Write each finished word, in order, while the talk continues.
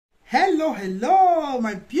Hello,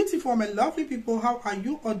 my beautiful, my lovely people. How are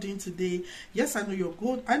you all doing today? Yes, I know you're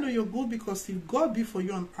good. I know you're good because if God be for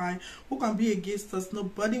you and I, who can be against us?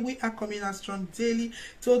 Nobody. We are coming as strong daily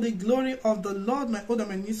to the glory of the Lord. My old and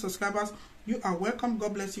my new subscribers, you are welcome.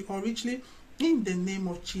 God bless you all richly in the name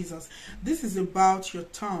of Jesus. This is about your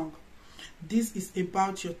tongue. This is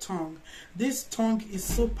about your tongue. This tongue is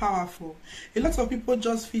so powerful. A lot of people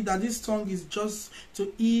just feel that this tongue is just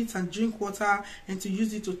to eat and drink water and to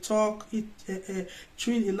use it to talk,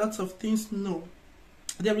 chewing a lot of things. No.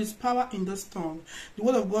 There is power in this tongue. The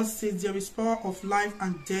word of God says there is power of life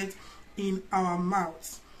and death in our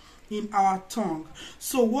mouths, in our tongue.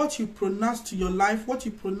 So what you pronounce to your life, what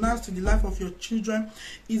you pronounce to the life of your children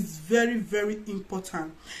is very, very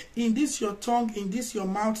important. In this your tongue, in this your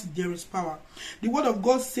mouth, there is power. The word of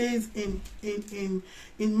God says in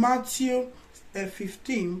Matthew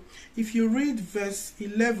 15, if you read verse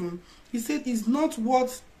 11, he said, "Is not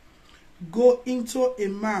what go into a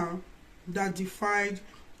man that defied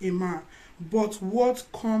a man, but what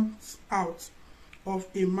comes out of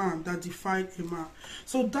a man that defied a man."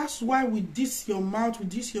 So that's why with this your mouth,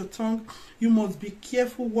 with this your tongue, you must be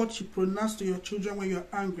careful what you pronounce to your children when you're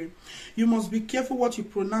angry. You must be careful what you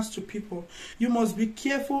pronounce to people. You must be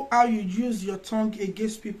careful how you use your tongue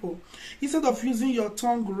against people. Instead of using your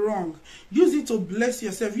tongue wrong, use it to bless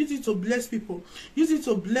yourself, use it to bless people, use it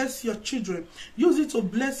to bless your children, use it to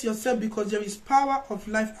bless yourself, because there is power of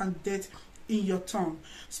life and death in your tongue.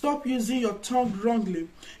 Stop using your tongue wrongly.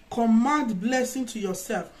 Command blessing to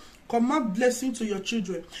yourself. Command blessing to your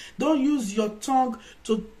children. Don't use your tongue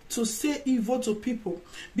to say evil to people,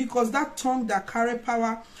 because that tongue that carry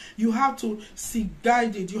power, you have to see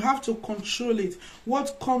guided. You have to control it.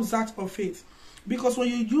 What comes out of it? Because when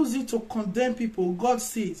you use it to condemn people, God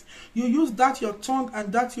sees. You use that your tongue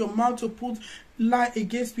and that your mouth to put lie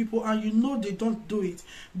against people, and you know they don't do it.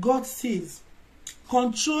 God sees.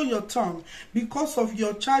 Control your tongue. Because of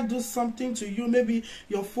your child do something to you, maybe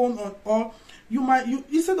your phone or you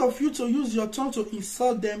instead of you to use your tongue to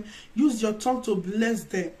insult them, use your tongue to bless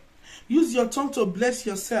them. Use your tongue to bless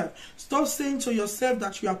yourself. Stop saying to yourself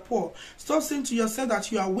that you are poor. Stop saying to yourself that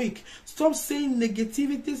you are weak. Stop saying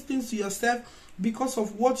negativity things to yourself, because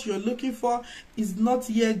of what you're looking for is not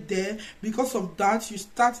yet there. Because of that, you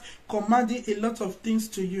start commanding a lot of things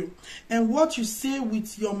to you. And what you say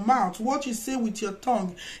with your mouth, what you say with your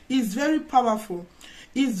tongue is very powerful.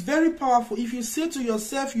 It's very powerful. If you say to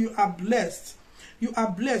yourself, you are blessed. You are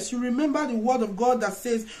blessed. You remember the word of God that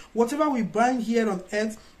says, whatever we bind here on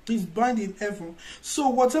earth is bound in heaven. So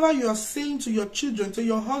whatever you are saying to your children, to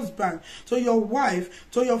your husband, to your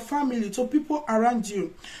wife, to your family, to people around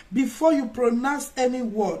you, before you pronounce any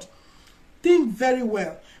word, think very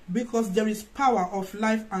well, because there is power of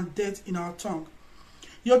life and death in our tongue.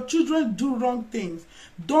 Your children do wrong things.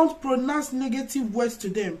 Don't pronounce negative words to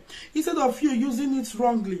them. Instead of you using it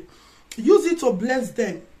wrongly, use it to bless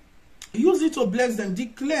them. Use it to bless them.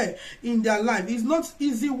 Declare in their life. It's not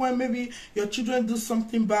easy when maybe your children do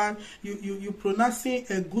something bad, you pronouncing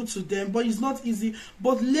a good to them, but it's not easy.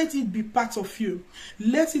 But let it be part of you.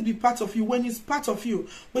 Let it be part of you. When it's part of you,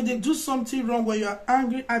 when they do something wrong, when you are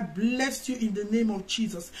angry, I bless you in the name of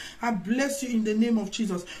Jesus. I bless you in the name of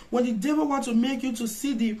Jesus. When the devil wants to make you to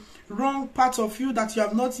see the wrong part of you that you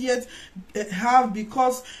have not yet have,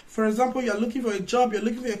 because, for example, you are looking for a job, you're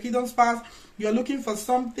looking for your kingdom spouse, you're looking for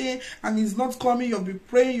something and it's not coming, you'll be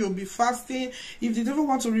praying, you'll be fasting. If the devil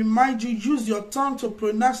wants to remind you, use your tongue to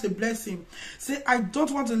pronounce the blessing. Say, I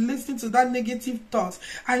don't want to listen to that negative thought.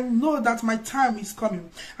 I know that my time is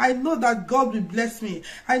coming. I know that God will bless me.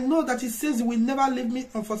 I know that He says He will never leave me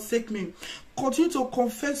or forsake me. Continue to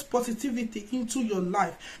confess positivity into your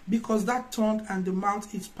life, because that tongue and the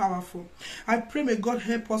mouth is powerful. I pray may God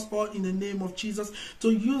help us all in the name of Jesus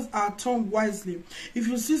to use our tongue wisely. If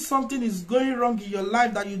you see something is going wrong in your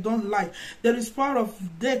life that you don't like, there is power of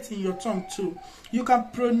death in your tongue too. You can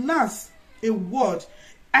pronounce a word.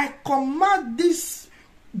 I command this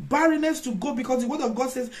barrenness to go, because the word of God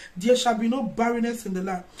says there shall be no barrenness in the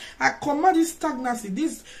land. I command this stagnancy,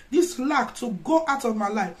 this lack to go out of my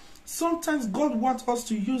life. Sometimes God wants us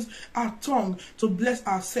to use our tongue to bless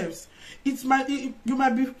ourselves. You might be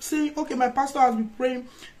saying, okay, my pastor has been praying,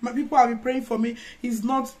 my people have been praying for me. It's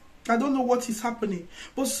not, I don't know what is happening.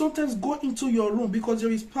 But sometimes go into your room, because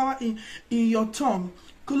there is power in your tongue.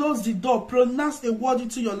 Close the door. Pronounce a word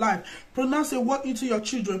into your life. Pronounce a word into your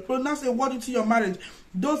children. Pronounce a word into your marriage.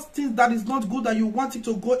 Those things that is not good, that you want it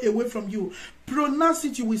to go away from you, pronounce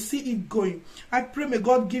it, you will see it going. I pray may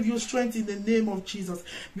God give you strength in the name of Jesus.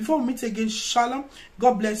 Before we meet again, shalom.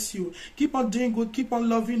 God bless you. Keep on doing good. Keep on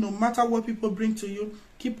loving no matter what people bring to you.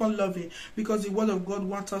 keep on loving, because the word of God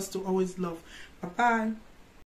wants us to always love. Bye bye.